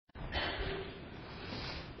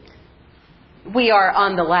We are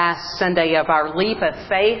on the last Sunday of our Leap of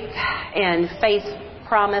Faith and Faith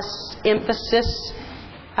Promise Emphasis.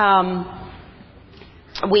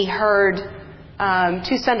 We heard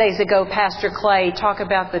 2 Sundays ago Pastor Clay talk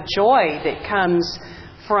about the joy that comes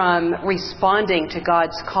from responding to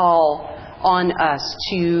God's call on us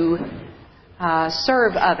to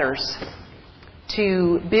serve others,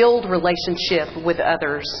 to build relationship with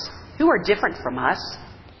others who are different from us.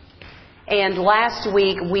 And last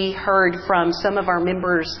week we heard from some of our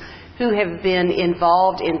members who have been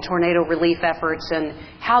involved in tornado relief efforts and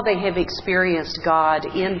how they have experienced God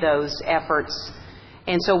in those efforts.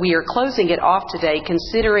 And so we are closing it off today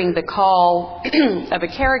considering the call of a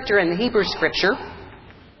character in the Hebrew Scripture.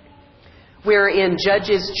 We're in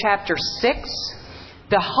Judges chapter 6.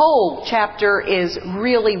 The whole chapter is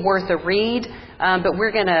really worth a read, but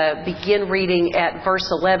we're going to begin reading at verse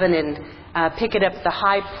 11 and pick it up at the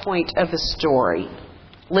high point of the story.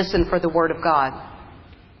 Listen for the word of God.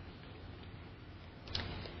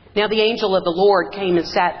 Now the angel of the Lord came and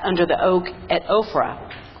sat under the oak at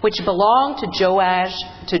Ophrah, which belonged to Joash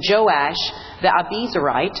the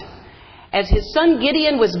Abiezrite, as his son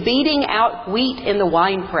Gideon was beating out wheat in the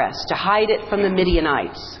winepress to hide it from the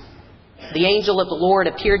Midianites. The angel of the Lord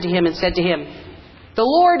appeared to him and said to him, "The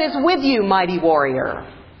Lord is with you, mighty warrior."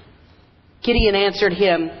 Gideon answered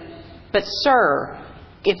him, "But sir,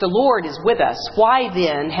 if the Lord is with us, why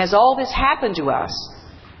then has all this happened to us?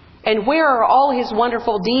 And where are all his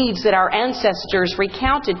wonderful deeds that our ancestors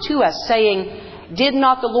recounted to us, saying, 'Did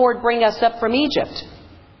not the Lord bring us up from Egypt?'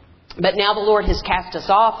 But now the Lord has cast us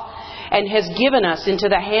off and has given us into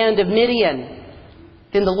the hand of Midian."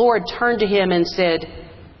 Then the Lord turned to him and said,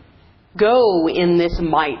 "Go in this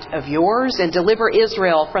might of yours and deliver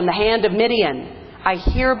Israel from the hand of Midian. I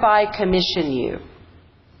hereby commission you."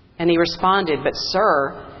 And he responded, "But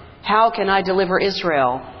sir, how can I deliver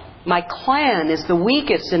Israel? My clan is the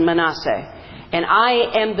weakest in Manasseh, and I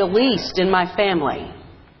am the least in my family."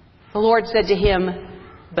 The Lord said to him,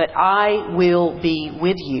 "But I will be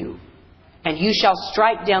with you, and you shall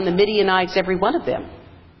strike down the Midianites, every one of them."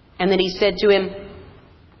 And then he said to him,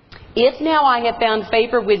 "If now I have found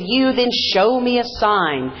favor with you, then show me a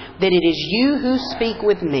sign that it is you who speak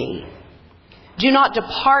with me. Do not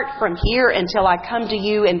depart from here until I come to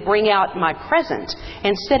you and bring out my present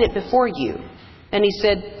and set it before you." And he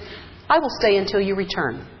said, "I will stay until you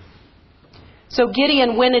return." So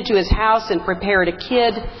Gideon went into his house and prepared a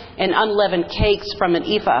kid and unleavened cakes from an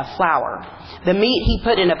ephah of flour. The meat he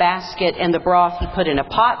put in a basket and the broth he put in a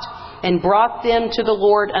pot, and brought them to the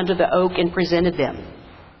Lord under the oak and presented them.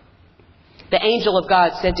 The angel of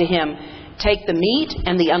God said to him, "Take the meat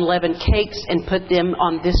and the unleavened cakes and put them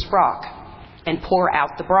on this rock, and pour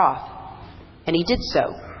out the broth." And he did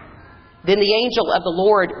so. Then the angel of the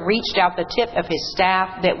Lord reached out the tip of his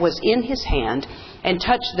staff that was in his hand and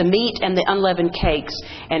touched the meat and the unleavened cakes,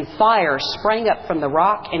 and fire sprang up from the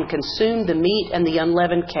rock and consumed the meat and the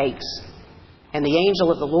unleavened cakes. And the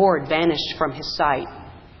angel of the Lord vanished from his sight.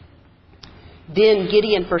 Then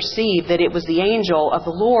Gideon perceived that it was the angel of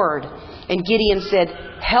the Lord. And Gideon said,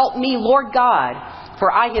 "Help me, Lord God,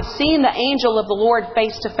 for I have seen the angel of the Lord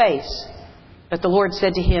face to face." But the Lord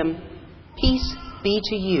said to him, "Peace be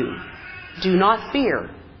to you. Do not fear.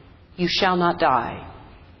 You shall not die."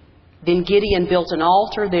 Then Gideon built an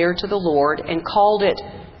altar there to the Lord and called it,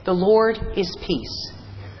 "The Lord is Peace."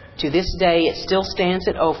 To this day it still stands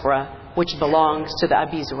at Ophrah, which belongs to the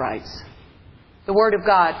Abiezrites. The word of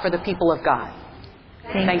God for the people of God.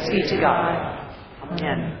 Thanks be to God.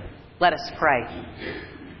 Amen. Let us pray.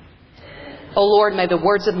 O Lord, may the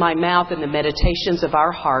words of my mouth and the meditations of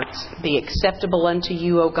our hearts be acceptable unto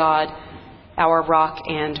you, O God, our rock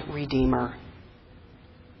and redeemer.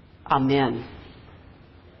 Amen.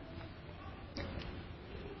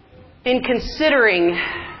 In considering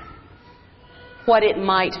what it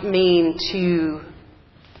might mean to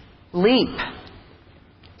leap,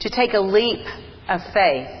 to take a leap of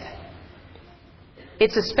faith,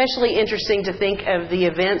 it's especially interesting to think of the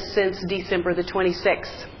events since December the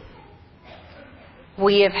 26th.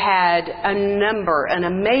 We have had an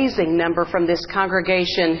amazing number from this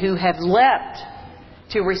congregation who have leapt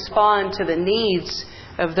to respond to the needs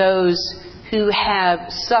of those who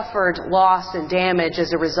have suffered loss and damage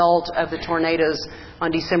as a result of the tornadoes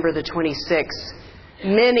on December the 26th.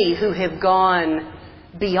 Many who have gone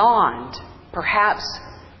beyond perhaps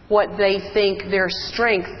what they think their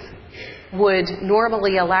strength would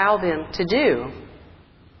normally allow them to do.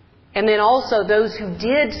 And then also those who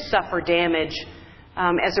did suffer damage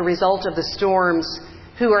as a result of the storms,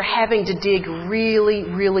 who are having to dig really,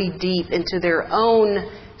 really deep into their own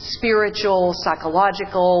spiritual,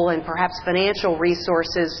 psychological, and perhaps financial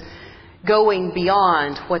resources going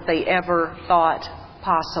beyond what they ever thought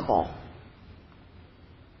possible.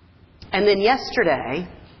 And then yesterday,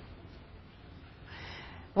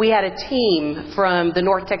 we had a team from the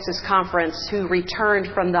North Texas Conference who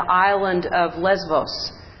returned from the island of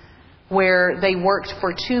Lesbos, where they worked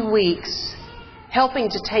for 2 weeks, helping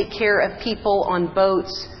to take care of people on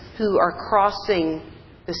boats who are crossing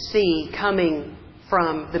the sea, coming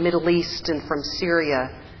from the Middle East and from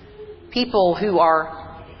Syria. People who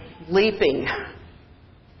are leaping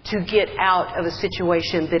to get out of a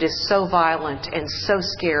situation that is so violent and so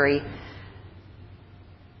scary,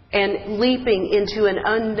 and leaping into an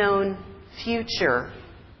unknown future,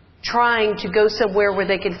 trying to go somewhere where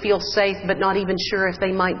they can feel safe but not even sure if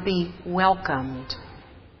they might be welcomed.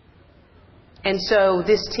 And so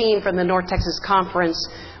this team from the North Texas Conference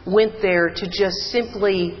went there to just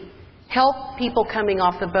simply help people coming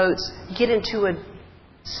off the boats get into a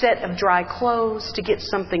set of dry clothes, to get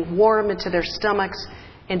something warm into their stomachs,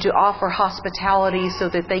 and to offer hospitality so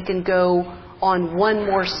that they can go on one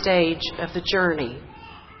more stage of the journey.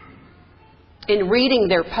 In reading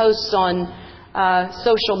their posts on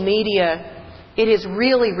social media, it has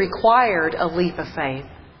really required a leap of faith.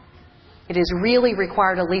 It has really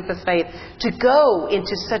required a leap of faith to go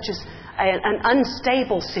into such an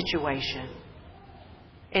unstable situation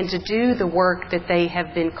and to do the work that they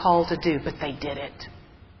have been called to do. But they did it.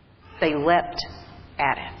 They leapt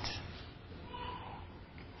at it.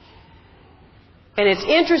 And it's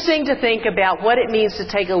interesting to think about what it means to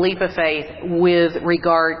take a leap of faith with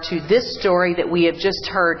regard to this story that we have just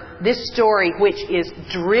heard. This story, which is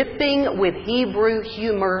dripping with Hebrew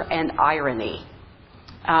humor and irony.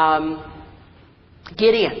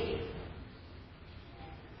 Gideon,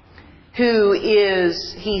 who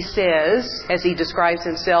is, he says, as he describes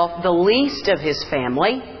himself, the least of his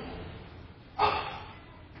family.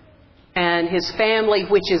 And his family,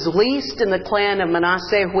 which is least in the clan of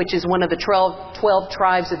Manasseh, which is one of the 12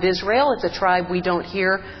 tribes of Israel. It's a tribe we don't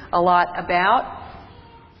hear a lot about.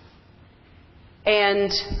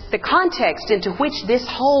 And the context into which this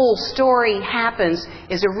whole story happens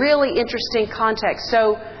is a really interesting context.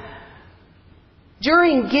 So,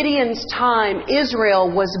 during Gideon's time,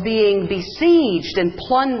 Israel was being besieged and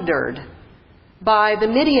plundered by the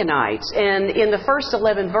Midianites. And in the first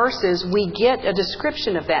 11 verses, we get a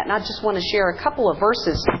description of that. And I just want to share a couple of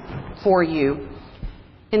verses for you.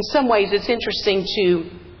 In some ways, it's interesting to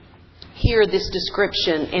hear this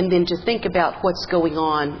description and then to think about what's going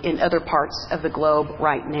on in other parts of the globe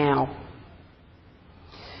right now.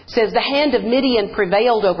 It says, the hand of Midian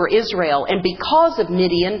prevailed over Israel, and because of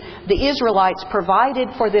Midian, the Israelites provided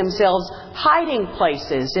for themselves hiding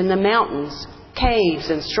places in the mountains, caves,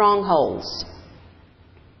 and strongholds.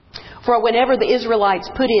 For whenever the Israelites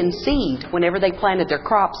put in seed, whenever they planted their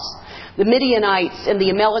crops, the Midianites and the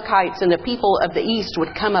Amalekites and the people of the east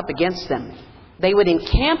would come up against them. They would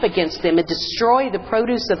encamp against them and destroy the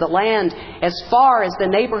produce of the land as far as the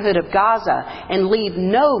neighborhood of Gaza, and leave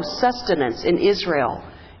no sustenance in Israel,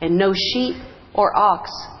 and no sheep or ox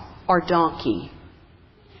or donkey.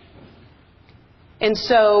 And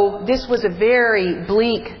so this was a very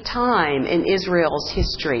bleak time in Israel's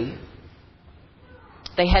history.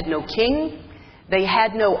 They had no king. They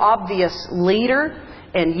had no obvious leader.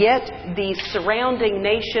 And yet the surrounding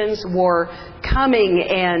nations were coming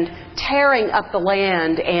and tearing up the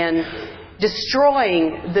land and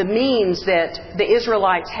destroying the means that the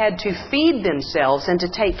Israelites had to feed themselves and to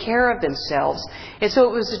take care of themselves. And so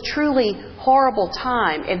it was a truly horrible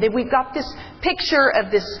time. And then we've got this picture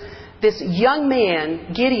of this young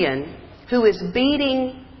man, Gideon, who is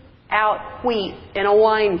beating out wheat in a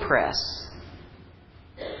wine press.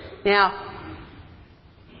 Now,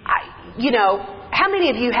 how many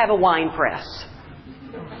of you have a wine press?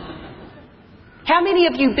 How many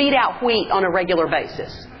of you beat out wheat on a regular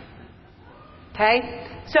basis? Okay?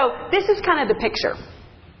 So this is kind of the picture.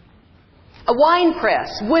 A wine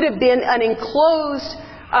press would have been an enclosed,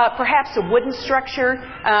 perhaps a wooden structure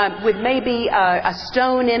with maybe a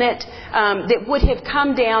stone in it that would have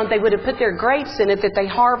come down. They would have put their grapes in it that they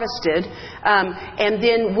harvested and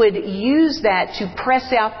then would use that to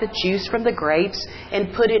press out the juice from the grapes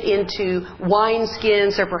and put it into wine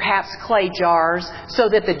skins or perhaps clay jars so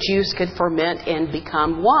that the juice could ferment and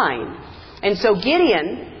become wine. And so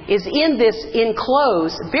Gideon is in this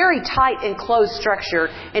enclosed, very tight enclosed structure,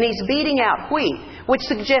 and he's beating out wheat, which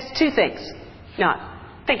suggests two things.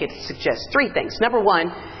 I think it suggests three things. Number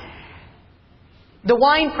one, the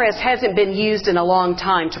wine press hasn't been used in a long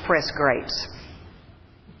time to press grapes,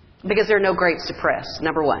 because there are no grapes to press,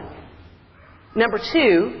 number one. Number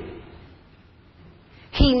two,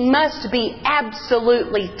 he must be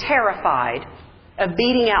absolutely terrified of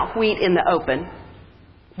beating out wheat in the open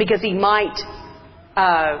because he might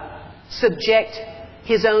subject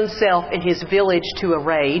his own self and his village to a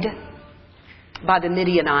raid by the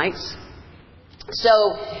Midianites.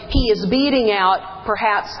 So he is beating out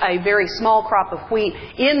perhaps a very small crop of wheat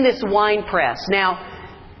in this wine press. Now,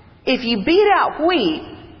 if you beat out wheat,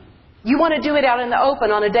 you want to do it out in the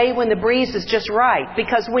open on a day when the breeze is just right.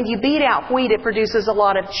 Because when you beat out wheat, it produces a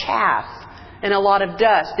lot of chaff and a lot of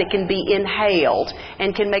dust that can be inhaled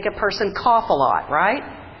and can make a person cough a lot, right?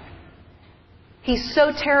 He's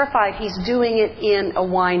so terrified he's doing it in a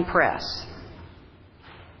wine press.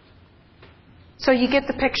 So you get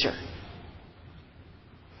the picture.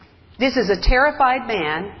 This is a terrified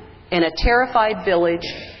man in a terrified village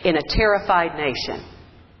in a terrified nation.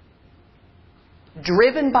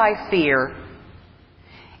 Driven by fear.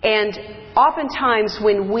 And oftentimes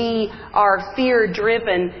when we are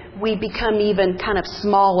fear-driven, we become even kind of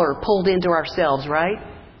smaller, pulled into ourselves, right?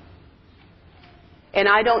 And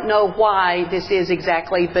I don't know why this is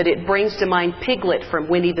exactly, but it brings to mind Piglet from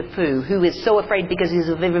Winnie the Pooh, who is so afraid because he's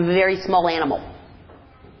a very small animal.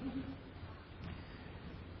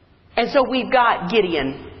 And so we've got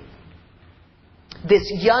Gideon, this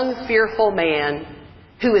young, fearful man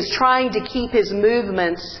who is trying to keep his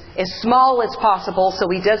movements as small as possible so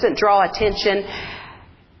he doesn't draw attention.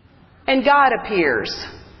 And God appears.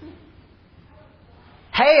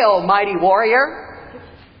 Hail, mighty warrior.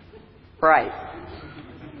 Right.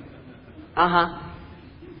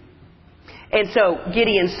 And so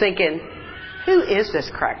Gideon's thinking, who is this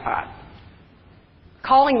crackpot?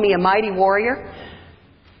 Calling me a mighty warrior?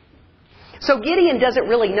 So Gideon doesn't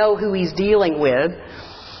really know who he's dealing with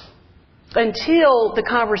until the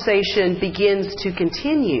conversation begins to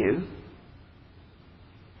continue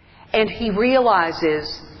and he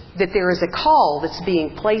realizes that there is a call that's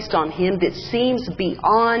being placed on him that seems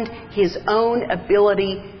beyond his own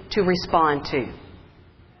ability to respond to.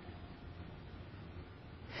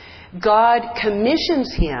 God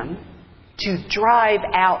commissions him to drive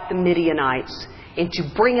out the Midianites and to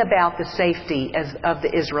bring about the safety of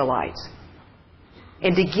the Israelites.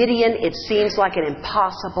 And to Gideon, it seems like an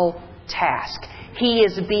impossible task. He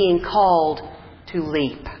is being called to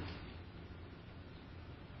leap.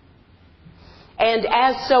 And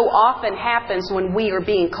as so often happens when we are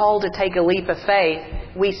being called to take a leap of faith,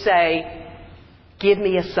 we say, give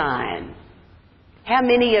me a sign. How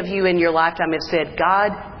many of you in your lifetime have said,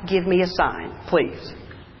 God, give me a sign, please?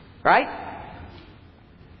 Right?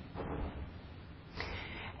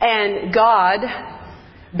 And God,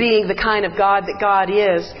 being the kind of God that God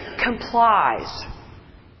is, complies.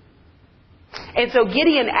 And so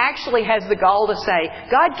Gideon actually has the gall to say,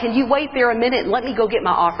 God, can you wait there a minute and let me go get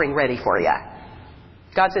my offering ready for you?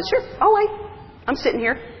 God says, sure, I'll wait. I'm sitting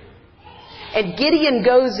here. And Gideon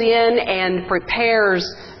goes in and prepares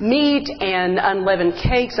meat and unleavened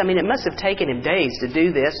cakes. I mean, it must have taken him days to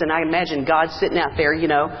do this. And I imagine God sitting out there,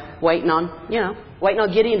 waiting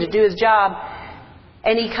on Gideon to do his job.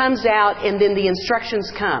 And he comes out and then the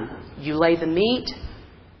instructions come. You lay the meat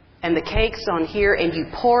and the cakes on here and you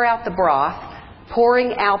pour out the broth,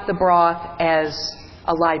 pouring out the broth as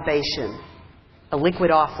a libation, a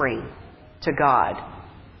liquid offering to God,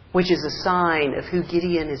 which is a sign of who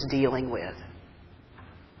Gideon is dealing with.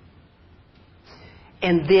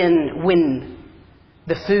 And then when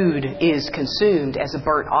the food is consumed as a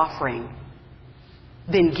burnt offering,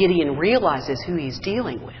 then Gideon realizes who he's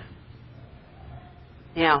dealing with.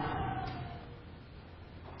 Now,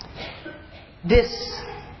 this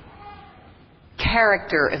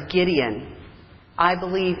character of Gideon, I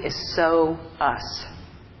believe, is so us.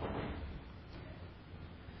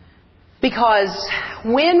 Because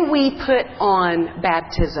when we put on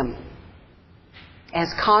baptism,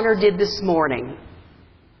 as Connor did this morning,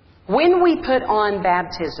 when we put on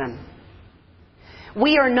baptism,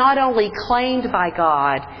 we are not only claimed by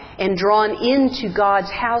God and drawn into God's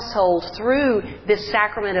household through this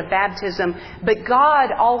sacrament of baptism, but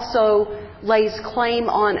God also lays claim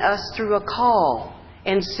on us through a call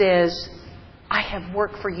and says, I have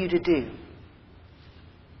work for you to do.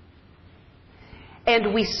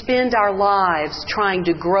 And we spend our lives trying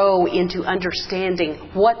to grow into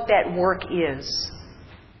understanding what that work is.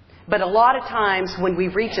 But a lot of times when we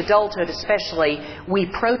reach adulthood especially, we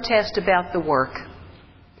protest about the work.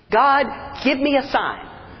 God, give me a sign.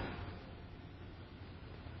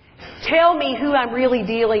 Tell me who I'm really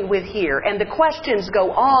dealing with here. And the questions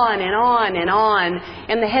go on and on and on.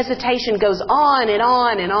 And the hesitation goes on and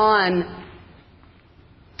on and on.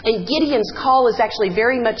 And Gideon's call is actually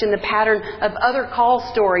very much in the pattern of other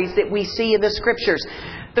call stories that we see in the Scriptures.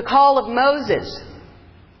 The call of Moses,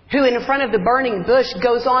 who in front of the burning bush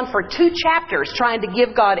goes on for 2 chapters trying to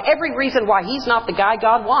give God every reason why He's not the guy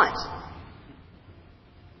God wants.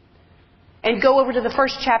 And go over to the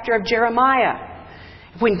first chapter of Jeremiah,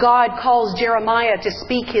 when God calls Jeremiah to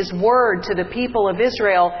speak His word to the people of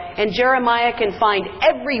Israel, and Jeremiah can find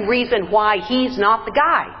every reason why he's not the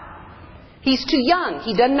guy. He's too young.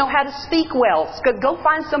 He doesn't know how to speak well. Go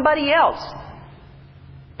find somebody else.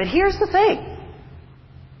 But here's the thing.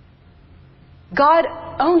 God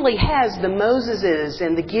only has the Moseses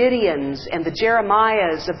and the Gideons and the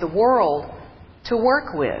Jeremiahs of the world to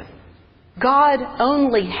work with. God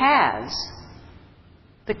only has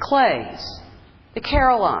the Clays, the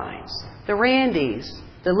Carolines, the Randys,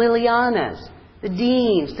 the Lilianas, the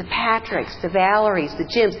Deans, the Patricks, the Valeries, the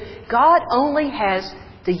Jims. God only has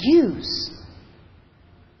the yous,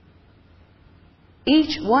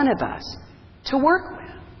 each one of us, to work with.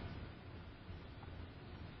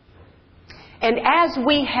 And as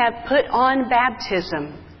we have put on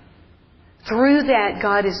baptism, through that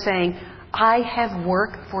God is saying, I have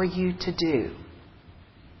work for you to do.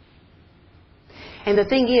 And the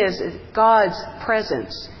thing is, God's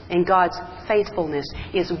presence and God's faithfulness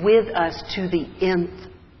is with us to the nth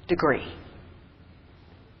degree.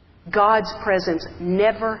 God's presence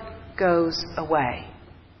never goes away.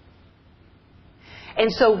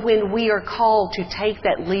 And so when we are called to take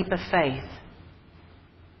that leap of faith,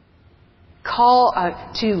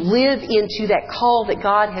 to live into that call that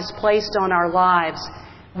God has placed on our lives,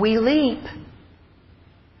 we leap,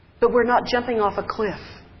 but we're not jumping off a cliff.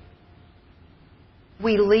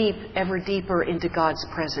 We leap ever deeper into God's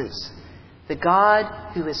presence, the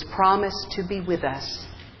God who has promised to be with us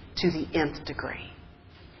to the nth degree.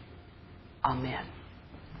 Amen.